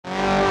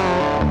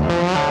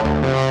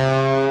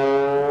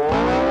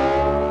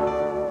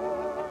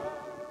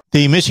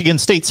The Michigan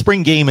State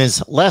spring game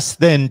is less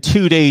than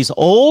 2 days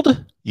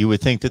old. You would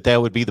think that that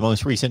would be the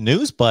most recent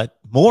news, but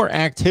more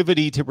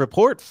activity to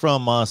report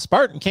from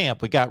Spartan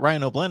Camp. We got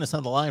Ryan O'Blennis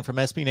on the line from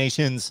SB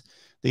Nation's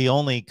The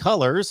Only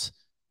Colors.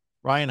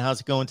 Ryan, how's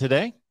it going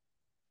today?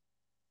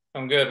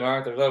 I'm good,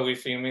 Mark. There's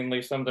always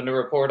seemingly something to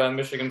report on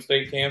Michigan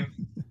State camp.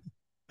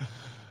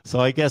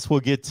 So I guess we'll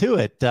get to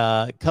it.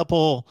 A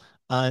couple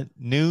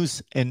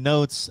news and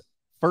notes,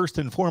 first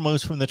and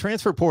foremost from the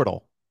transfer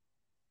portal.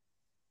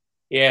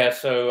 Yeah,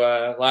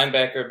 so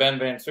linebacker Ben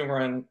Van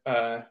Sumeren,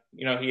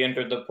 he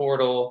entered the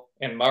portal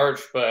in March,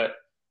 but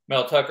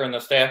Mel Tucker and the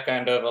staff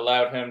kind of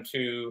allowed him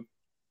to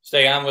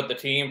stay on with the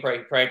team. He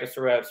practiced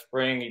throughout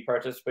spring. He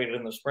participated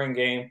in the spring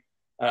game.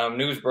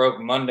 News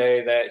broke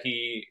Monday that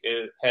he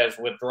has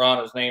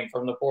withdrawn his name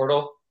from the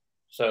portal.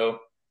 So,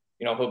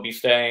 he'll be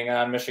staying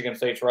on Michigan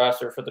State's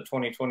roster for the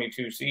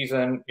 2022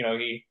 season.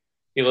 He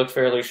looked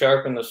fairly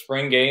sharp in the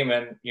spring game,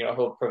 and,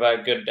 he'll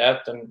provide good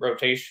depth and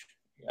rotation.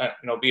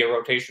 Be a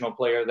rotational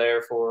player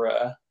there for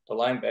the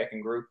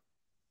linebacking group.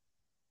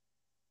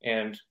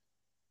 And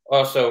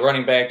also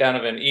running back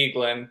Donovan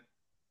Eaglin,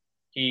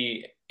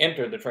 he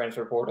entered the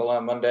transfer portal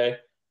on Monday.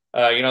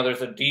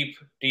 There's a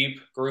deep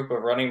group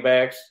of running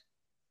backs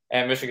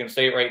at Michigan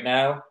State right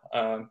now.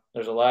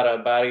 There's a lot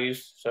of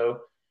bodies. So,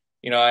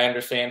 I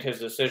understand his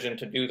decision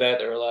to do that.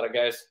 There are a lot of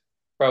guys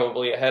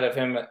probably ahead of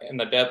him in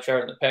the depth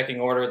chart in the pecking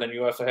order. Then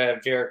you also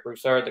have Jarek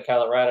Broussard, the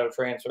Colorado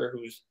transfer,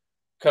 who's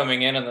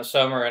coming in the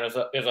summer and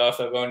is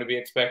also going to be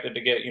expected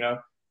to get,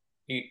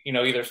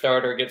 either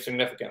start or get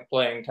significant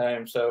playing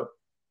time. So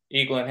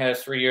Eaglin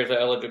has 3 years of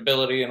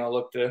eligibility, and I'll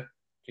look to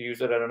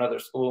use it at another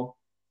school.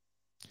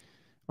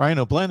 Ryan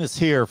O'Blennis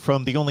here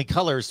from The Only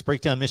Colors to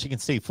break down Michigan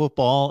State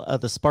football.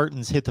 The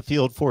Spartans hit the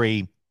field for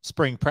a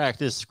spring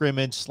practice,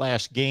 scrimmage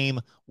 /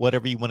 game,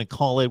 whatever you want to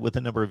call it, with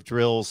a number of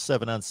drills,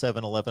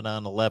 7-on-7,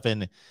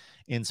 11-on-11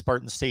 in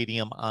Spartan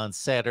Stadium on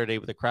Saturday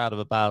with a crowd of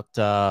about,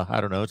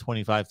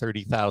 25,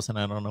 30,000.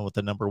 I don't know what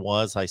the number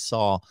was. I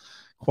saw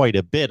quite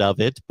a bit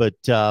of it. But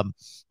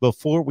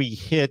before we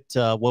hit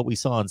what we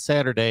saw on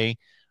Saturday,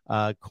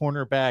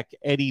 cornerback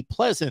Eddie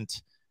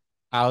Pleasant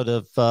out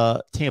of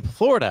Tampa,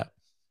 Florida,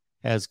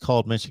 has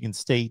called Michigan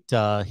State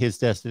his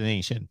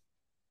destination.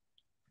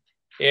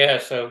 Yeah,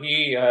 so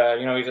he, he's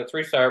a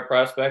 3-star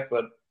prospect,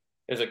 but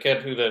is a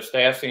kid who the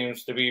staff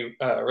seems to be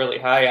really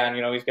high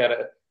on. He's got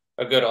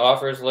a good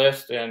offers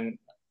list, and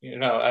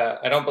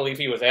I don't believe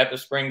he was at the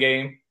spring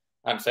game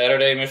on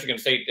Saturday. Michigan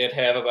State did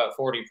have about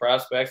 40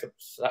 prospects,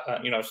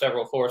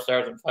 several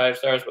 4-stars and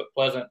 5-stars, but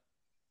Pleasant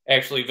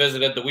actually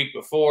visited the week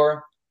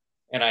before,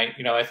 and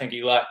I think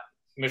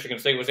Michigan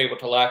State was able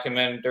to lock him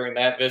in during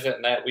that visit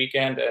and that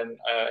weekend, and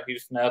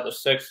he's now the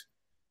 6th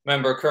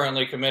member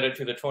currently committed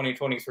to the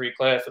 2023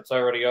 class. It's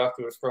already off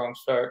to a strong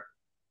start.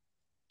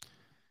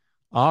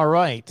 All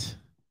right,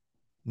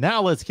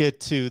 now let's get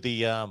to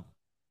the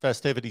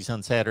festivities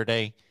on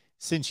Saturday.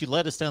 Since you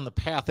led us down the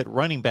path at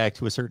running back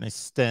to a certain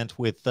extent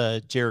with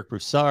Jarek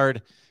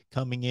Broussard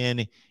coming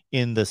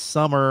in the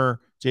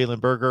summer,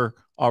 Jalen Berger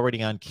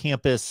already on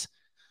campus,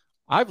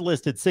 I've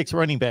listed 6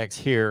 running backs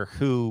here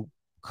who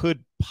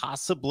could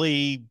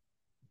possibly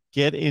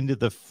get into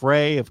the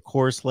fray, of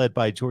course, led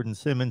by Jordan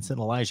Simmons and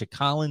Elijah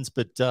Collins.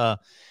 But do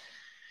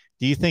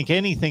you think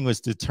anything was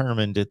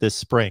determined this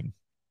spring?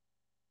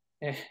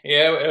 Yeah,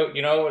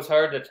 it was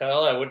hard to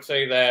tell. I would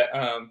say that,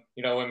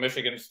 when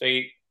Michigan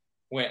State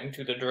went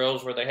into the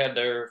drills where they had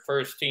their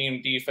first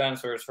team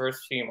defense or his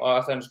first team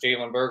offense,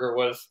 Jalen Berger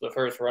was the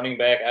first running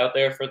back out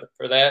there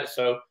for that.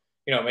 So,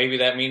 maybe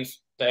that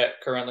means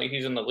that currently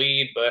he's in the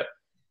lead, but,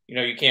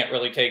 you can't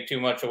really take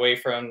too much away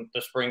from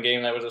the spring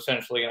game that was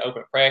essentially an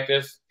open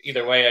practice.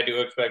 Either way, I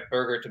do expect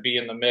Berger to be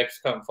in the mix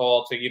come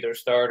fall to either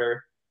start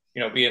or,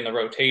 be in the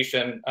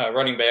rotation.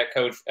 Running back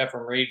coach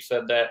Ephraim Reed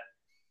said that,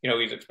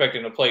 he's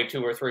expecting to play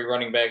 2 or 3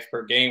 running backs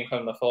per game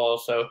come the fall.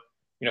 So,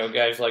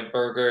 guys like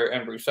Berger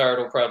and Broussard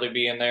will probably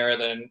be in there.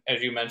 Then,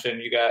 as you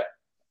mentioned, you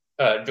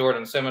got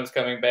Jordan Simmons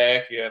coming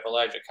back. You have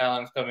Elijah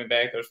Collins coming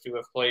back. Those 2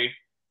 have played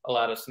a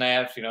lot of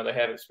snaps. They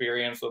have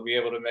experience. They'll be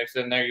able to mix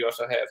in there. You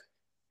also have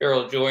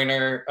Harold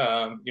Joyner,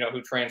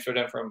 who transferred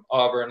in from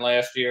Auburn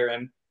last year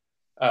and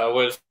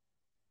was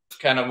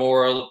kind of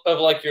more of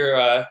like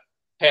your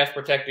pass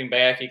protecting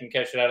back. He can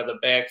catch it out of the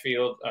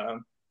backfield.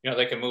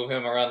 They can move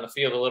him around the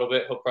field a little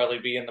bit. He'll probably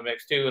be in the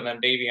mix too. And then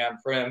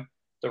Davion Prim,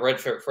 the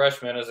redshirt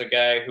freshman, is a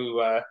guy who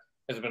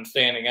has been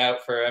standing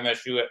out for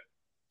MSU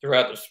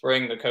throughout the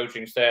spring. The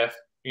coaching staff,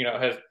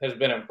 has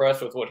been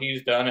impressed with what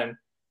he's done. And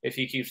if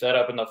he keeps that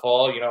up in the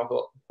fall,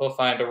 he'll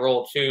find a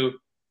role too.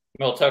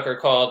 Mel Tucker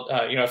called,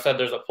 said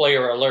there's a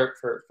player alert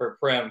for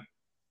Prim,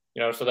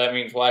 so that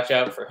means watch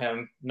out for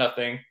him.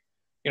 Nothing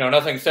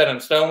set in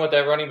stone with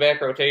that running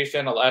back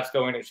rotation. A lot's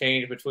going to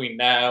change between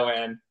now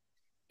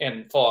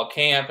and fall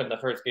camp and the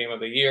first game of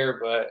the year.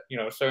 But,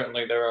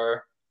 certainly there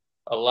are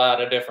a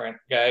lot of different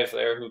guys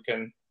there who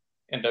can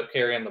end up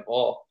carrying the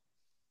ball.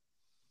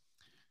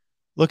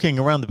 Looking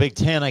around the Big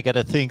Ten, I got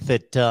to think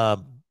that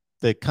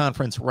the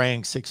conference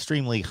ranks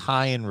extremely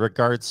high in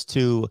regards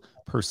to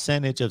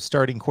percentage of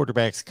starting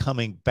quarterbacks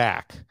coming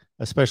back,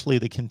 especially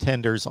the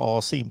contenders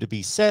all seem to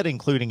be set,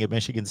 including at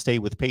Michigan State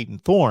with Peyton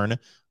Thorne.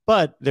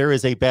 But there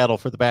is a battle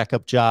for the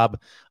backup job.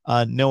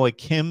 Noah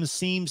Kim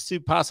seems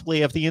to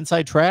possibly have the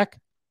inside track.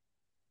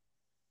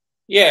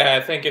 Yeah,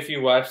 I think if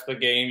you watch the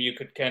game, you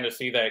could kind of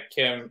see that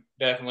Kim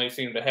definitely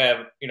seemed to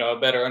have, a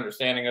better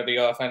understanding of the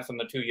offense than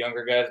the two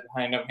younger guys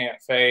behind him,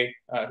 Hant Fay,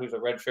 who's a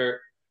redshirt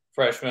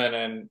freshman,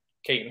 and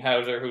Caton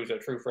Hauser, who's a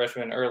true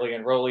freshman early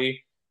enrollee.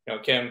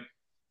 Kim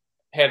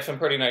had some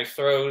pretty nice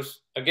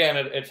throws. Again,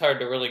 it's hard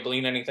to really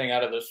glean anything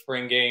out of the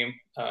spring game.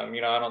 I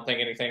don't think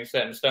anything's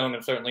set in stone,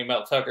 and certainly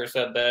Mel Tucker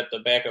said that the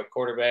backup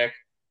quarterback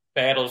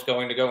battle is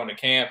going to go into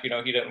camp. He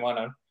didn't want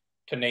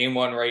to name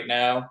one right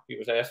now. He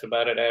was asked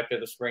about it after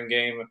the spring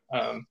game,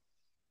 and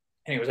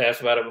he was asked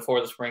about it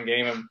before the spring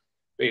game, and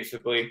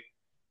basically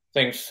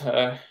thinks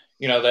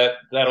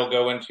that'll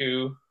go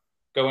into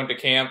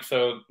camp.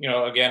 So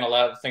again, a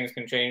lot of things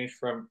can change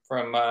from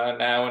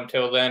now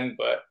until then,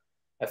 but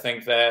I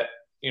think that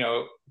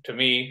to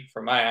me,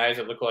 from my eyes,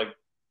 it looked like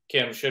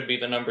Kim should be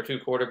the number 2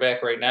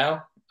 quarterback right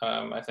now.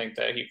 I think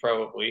that he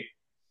probably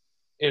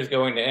is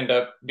going to end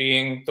up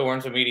being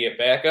Thorne's immediate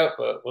backup,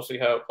 but we'll see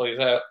how it plays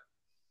out.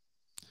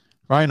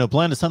 Ryan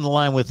O'Blandis on the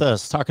line with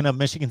us, talking about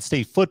Michigan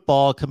State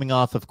football, coming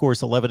off, of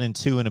course,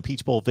 11-2 in a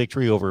Peach Bowl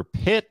victory over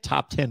Pitt,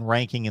 top 10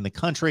 ranking in the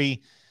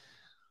country.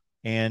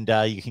 And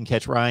you can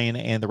catch Ryan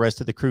and the rest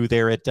of the crew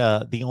there at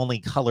The Only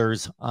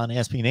Colors on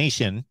SB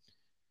Nation.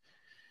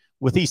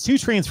 With these 2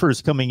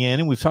 transfers coming in,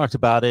 and we've talked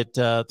about it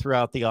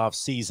throughout the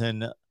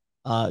offseason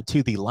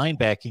to the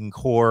linebacking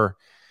core,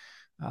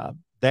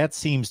 that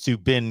seems to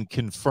have been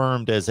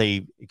confirmed as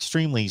a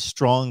extremely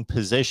strong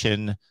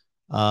position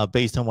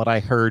based on what I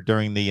heard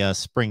during the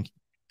spring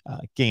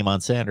game on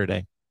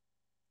Saturday.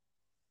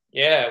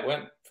 Yeah, it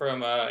went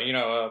from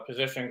a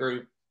position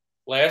group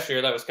last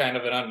year that was kind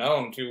of an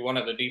unknown to one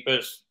of the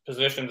deepest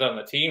positions on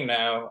the team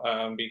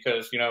now,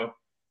 because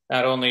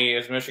not only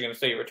is Michigan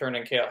State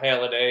returning Cale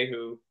Halliday,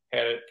 who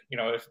had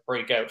a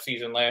breakout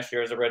season last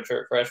year as a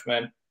redshirt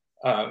freshman,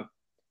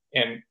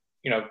 and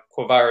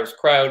Quavaris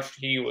Crouch,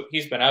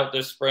 he's been out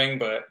this spring,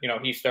 but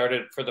he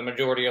started for the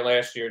majority of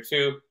last year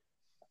too,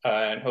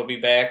 and he'll be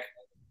back.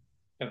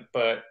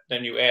 But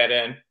then you add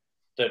in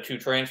the 2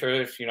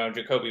 transfers,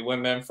 Jacoby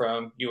Wimman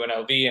from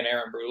UNLV and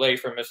Aaron Brule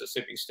from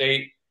Mississippi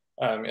State.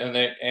 And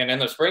in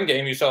the spring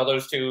game, you saw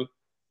those 2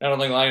 not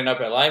only lining up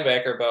at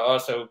linebacker, but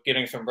also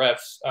getting some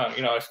reps.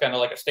 It's kind of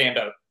like a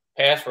stand-up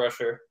pass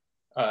rusher.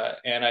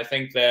 And I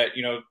think that,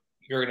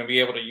 you're going to be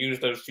able to use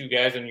those 2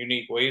 guys in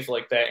unique ways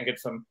like that and get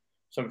some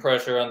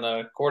pressure on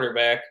the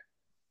quarterback.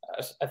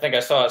 I think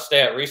I saw a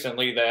stat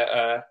recently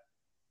that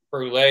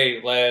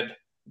Brule led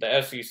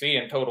the SEC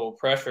in total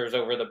pressures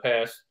over the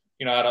past,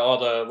 out of all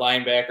the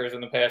linebackers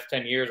in the past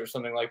 10 years or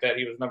something like that.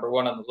 He was number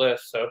 1 on the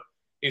list. So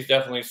he's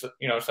definitely,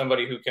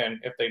 somebody who can,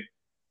 if they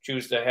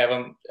choose to have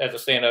him as a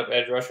stand-up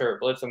edge rusher or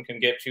blitz him, can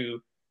get to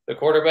the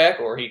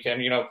quarterback, or he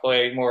can,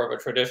 play more of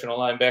a traditional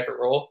linebacker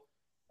role.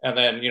 And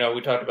then,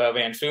 we talked about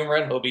Van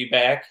Sumeren. He'll be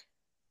back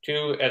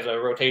too as a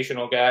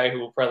rotational guy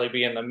who will probably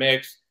be in the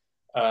mix.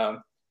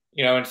 And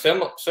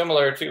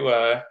similar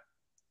to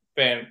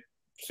Van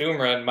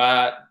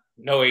Sumeren,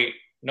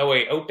 Noe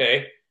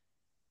Ote,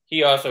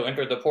 he also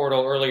entered the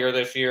portal earlier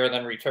this year and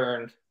then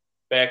returned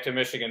back to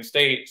Michigan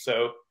State.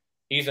 So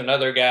he's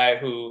another guy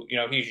who,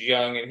 he's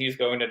young and he's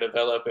going to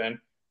develop, and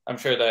I'm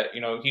sure that,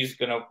 he's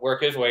going to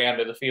work his way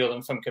onto the field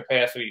in some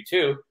capacity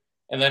too.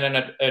 And then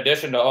in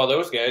addition to all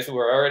those guys who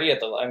are already at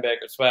the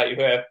linebacker spot, you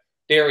have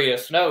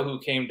Darius Snow, who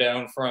came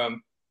down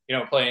from,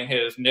 playing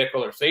his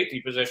nickel or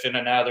safety position,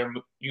 and now they're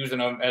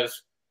using him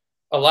as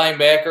a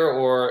linebacker,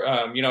 or,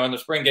 in the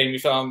spring game, you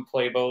saw him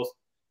play both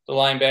the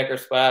linebacker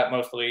spot,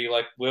 mostly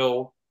like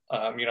Will,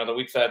 the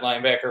weak side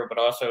linebacker, but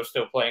also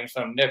still playing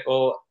some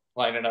nickel,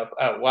 lining up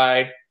out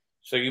wide.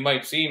 So you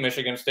might see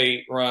Michigan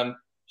State run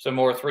some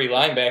more 3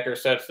 linebacker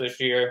sets this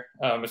year,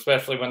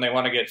 especially when they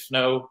want to get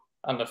Snow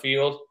on the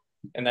field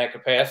in that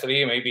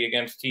capacity, maybe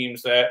against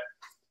teams that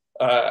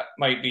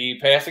might be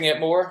passing it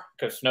more,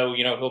 because Snow,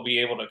 he'll be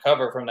able to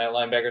cover from that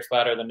linebacker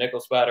spot or the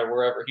nickel spot or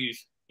wherever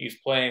he's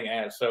playing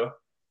at. So,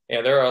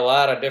 yeah, there are a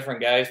lot of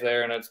different guys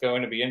there, and it's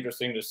going to be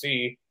interesting to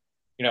see,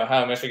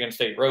 how Michigan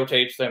State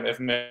rotates them if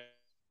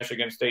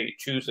Michigan State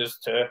chooses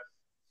to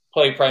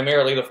play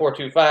primarily the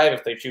 4-2-5,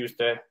 if they choose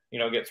to,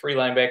 get 3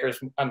 linebackers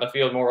on the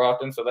field more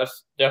often. So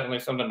that's definitely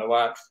something to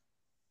watch.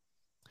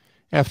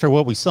 After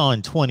what we saw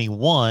in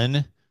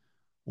 21,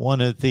 one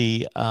of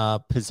the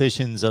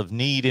positions of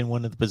need and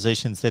one of the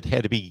positions that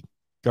had to be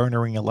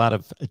garnering a lot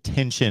of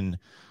attention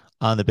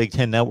on the Big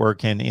Ten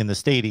Network and in the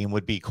stadium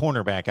would be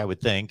cornerback, I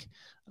would think.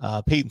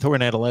 Peyton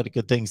Thorne had a lot of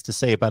good things to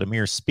say about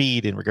Amir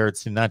Speed in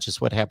regards to not just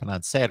what happened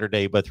on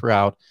Saturday, but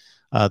throughout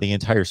the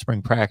entire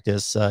spring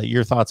practice.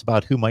 Your thoughts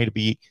about who might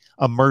be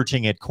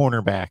emerging at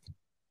cornerback?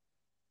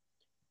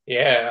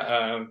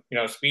 Yeah,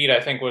 Speed, I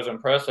think, was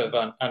impressive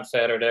on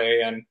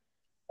Saturday, and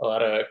a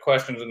lot of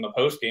questions in the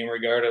post game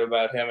regarded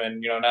about him.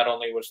 And, not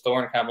only was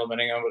Thorne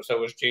complimenting him, but so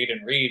was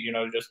Jaden Reed,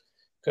 just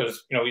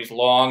because he's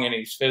long and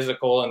he's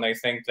physical, and they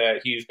think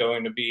that he's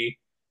going to be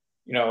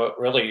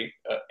really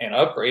an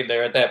upgrade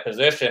there at that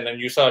position. And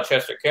you saw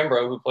Chester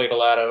Kimbrough, who played a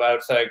lot of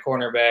outside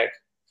cornerback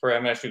for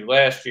MSU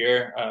last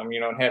year,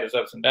 and had his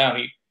ups and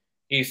downs.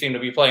 He seemed to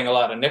be playing a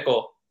lot of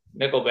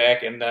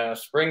nickelback in the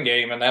spring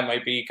game, and that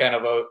might be kind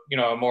of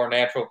a more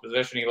natural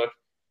position. He looked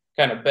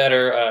kind of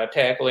better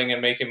tackling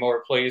and making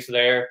more plays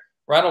there.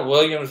 Ronald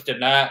Williams did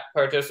not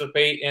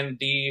participate in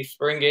the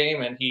spring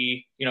game, and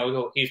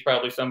he's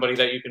probably somebody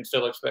that you can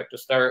still expect to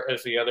start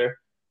as the other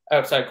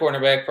outside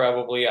cornerback,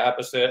 probably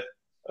opposite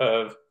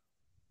of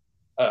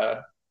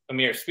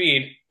Amir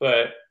Speed.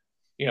 But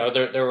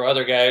there were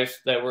other guys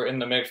that were in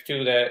the mix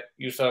too that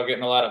you saw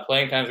getting a lot of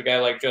playing times. A guy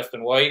like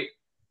Justin White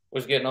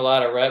was getting a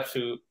lot of reps,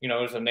 who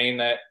is a name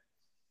that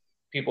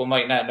people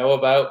might not know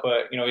about,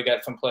 but he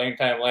got some playing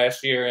time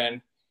last year,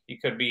 and he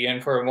could be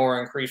in for a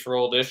more increased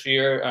role this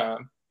year.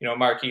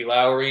 Marquis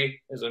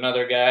Lowry is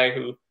another guy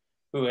who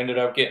ended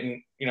up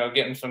getting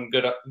some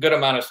good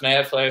amount of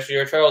snaps last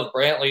year. Charles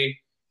Brantley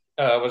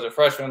was a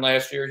freshman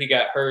last year. He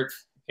got hurt,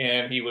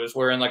 and he was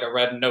wearing like a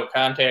red no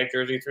contact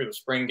jersey through the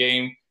spring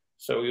game,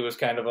 so he was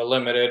kind of a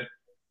limited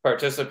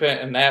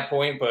participant in that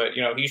point. But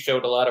he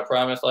showed a lot of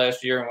promise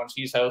last year, and once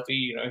he's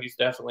healthy, he's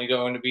definitely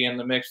going to be in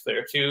the mix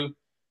there too.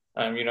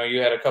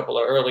 You had a couple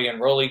of early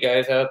enrollee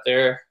guys out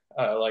there,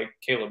 like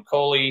Caleb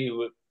Coley,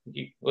 who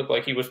he looked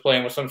like he was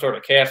playing with some sort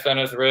of cast on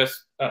his wrist.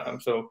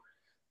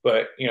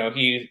 But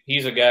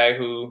he's a guy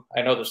who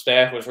I know the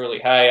staff was really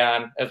high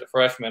on as a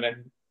freshman,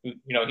 and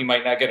he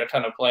might not get a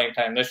ton of playing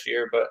time this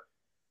year, but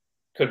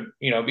could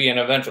be an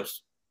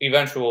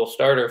eventual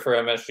starter for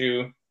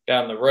MSU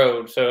down the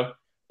road. So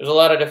there's a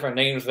lot of different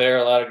names there,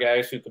 a lot of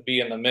guys who could be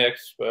in the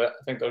mix, but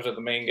I think those are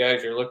the main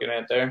guys you're looking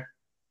at there.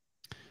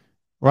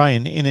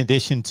 Ryan, in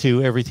addition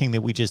to everything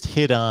that we just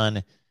hit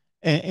on,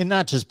 and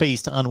not just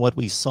based on what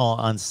we saw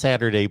on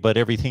Saturday, but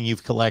everything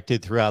you've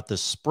collected throughout the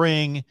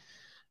spring,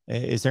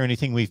 is there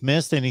anything we've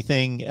missed?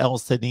 Anything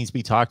else that needs to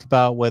be talked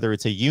about, whether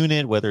it's a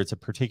unit, whether it's a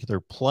particular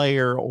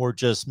player, or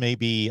just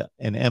maybe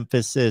an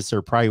emphasis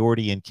or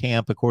priority in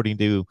camp, according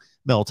to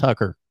Mel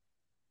Tucker?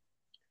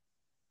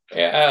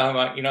 Yeah,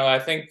 I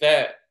think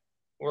that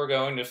we're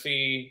going to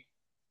see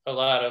a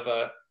lot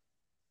of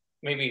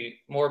maybe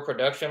more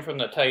production from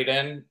the tight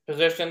end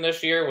position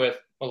this year, with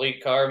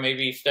Malik Carr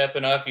maybe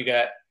stepping up. You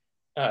got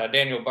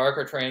Daniel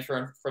Barker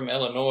transferring from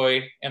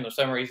Illinois in the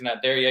summer. He's not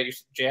there yet.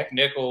 Jack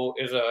Nickel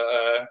is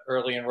a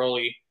early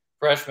enrollee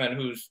freshman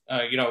who's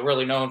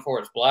really known for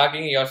his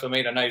blocking. He also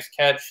made a nice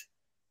catch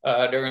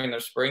during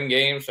the spring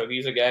game, so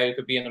he's a guy who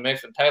could be in the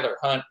mix. And Tyler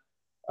Hunt,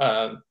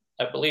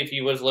 I believe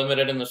he was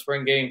limited in the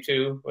spring game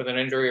too with an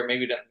injury, or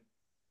maybe didn't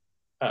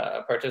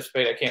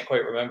participate. I can't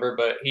quite remember,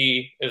 but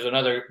he is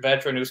another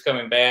veteran who's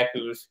coming back,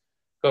 who's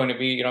going to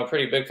be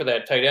pretty big for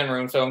that tight end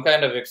room. So I'm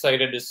kind of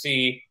excited to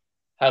see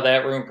how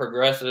that room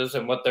progresses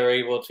and what they're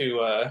able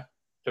to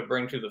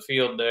bring to the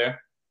field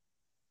there.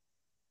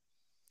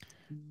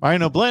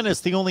 Ryan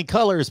O'Blennis, the only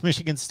color is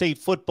Michigan State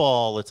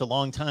football. It's a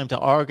long time to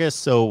August,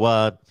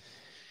 so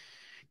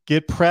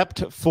get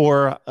prepped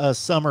for a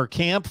summer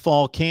camp,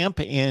 fall camp,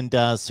 and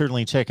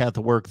certainly check out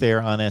the work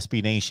there on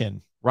SB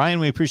Nation. Ryan,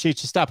 we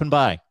appreciate you stopping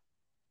by.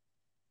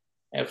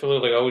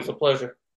 Absolutely. Always a pleasure.